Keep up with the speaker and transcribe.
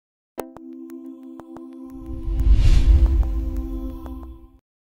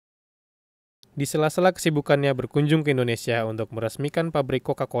Di sela-sela kesibukannya berkunjung ke Indonesia untuk meresmikan pabrik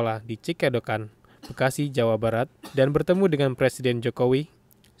Coca-Cola di Cikedokan, Bekasi, Jawa Barat, dan bertemu dengan Presiden Jokowi,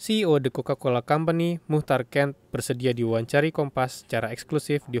 CEO The Coca-Cola Company, Muhtar Kent, bersedia diwawancari Kompas secara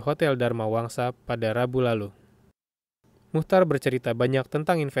eksklusif di Hotel Dharma Wangsa pada Rabu lalu. Muhtar bercerita banyak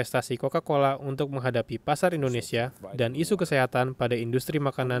tentang investasi Coca-Cola untuk menghadapi pasar Indonesia dan isu kesehatan pada industri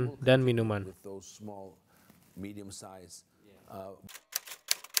makanan dan minuman.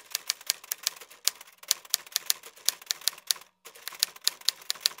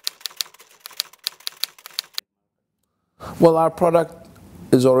 Well, our product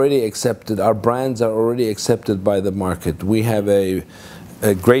is already accepted. Our brands are already accepted by the market. We have a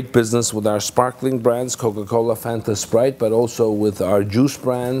great business with our sparkling brands, Coca-Cola, Fanta, Sprite, but also with our juice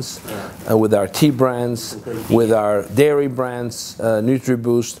brands, with our tea brands, with our dairy brands,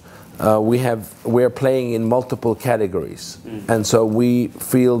 NutriBoost. We're playing in multiple categories. And so we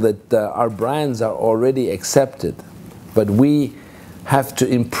feel that our brands are already accepted, but we have to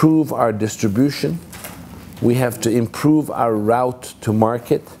improve our distribution. We have to improve our route to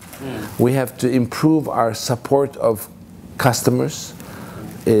market. We have to improve our support of customers,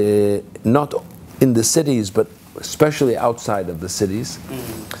 not in the cities, but especially outside of the cities.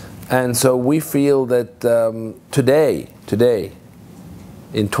 And so we feel that today,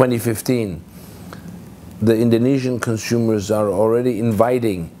 in 2015, the Indonesian consumers are already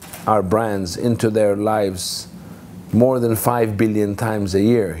inviting our brands into their lives more than 5 billion times a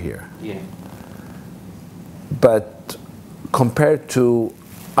year here. Yeah. But compared to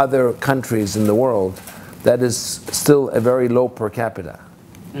other countries in the world, that is still a very low per capita.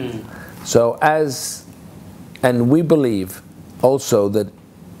 So and we believe also that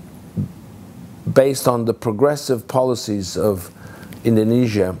based on the progressive policies of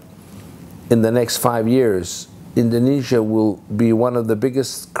Indonesia, in the next 5 years, Indonesia will be one of the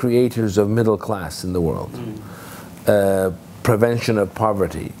biggest creators of middle class in the world. Prevention of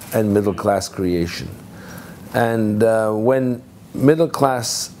poverty and middle class creation. And when middle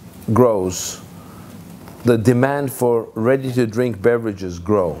class grows, the demand for ready-to-drink beverages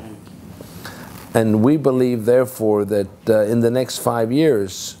grow. And we believe, therefore, that in the next 5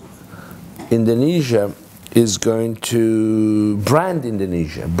 years, Indonesia is going to brand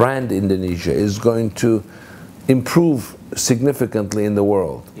Indonesia is going to improve significantly in the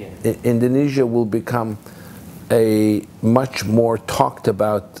world. Yeah. Indonesia will become a much more talked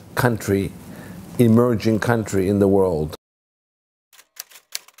about country, emerging country in the world.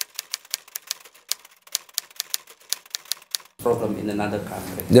 Problem in another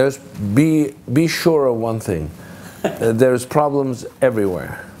country. Be sure of one thing. There's problems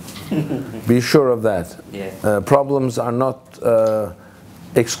everywhere. Be sure of that. Yeah. Problems are not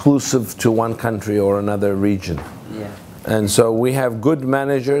exclusive to one country or another region. Yeah. And so we have good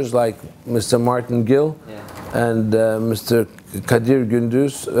managers like Mr. Martin Gill, yeah, and Mr. Kadir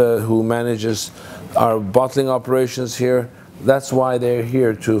Gündüz, who manages our bottling operations here. That's why they're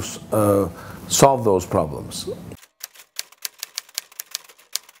here to solve those problems.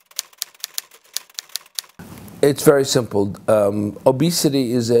 It's very simple.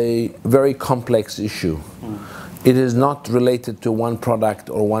 Obesity is a very complex issue. It is not related to one product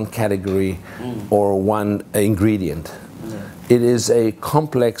or one category or one ingredient. Yeah. It is a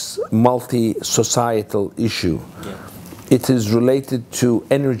complex, multi-societal issue. Yeah. It is related to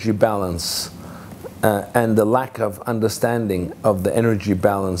energy balance and the lack of understanding of the energy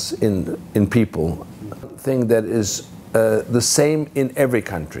balance in people. Thing that is the same in every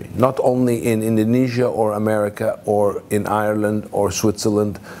country, not only in Indonesia or America or in Ireland or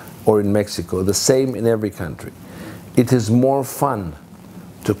Switzerland or in Mexico, the same in every country. It is more fun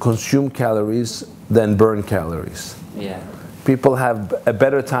to consume calories than burn calories. Yeah. People have a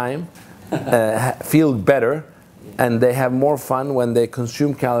better time, feel better, and they have more fun when they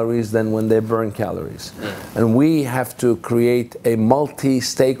consume calories than when they burn calories. Yeah. And we have to create a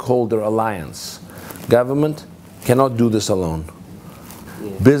multi-stakeholder alliance. Government cannot do this alone.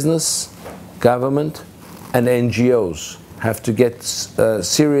 Yeah. Business, government, and NGOs have to get,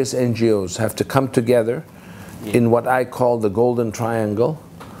 serious NGOs have to come together, yeah, in what I call the golden triangle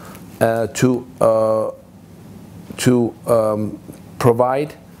to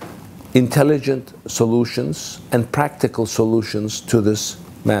provide intelligent solutions and practical solutions to this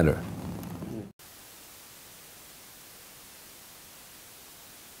matter.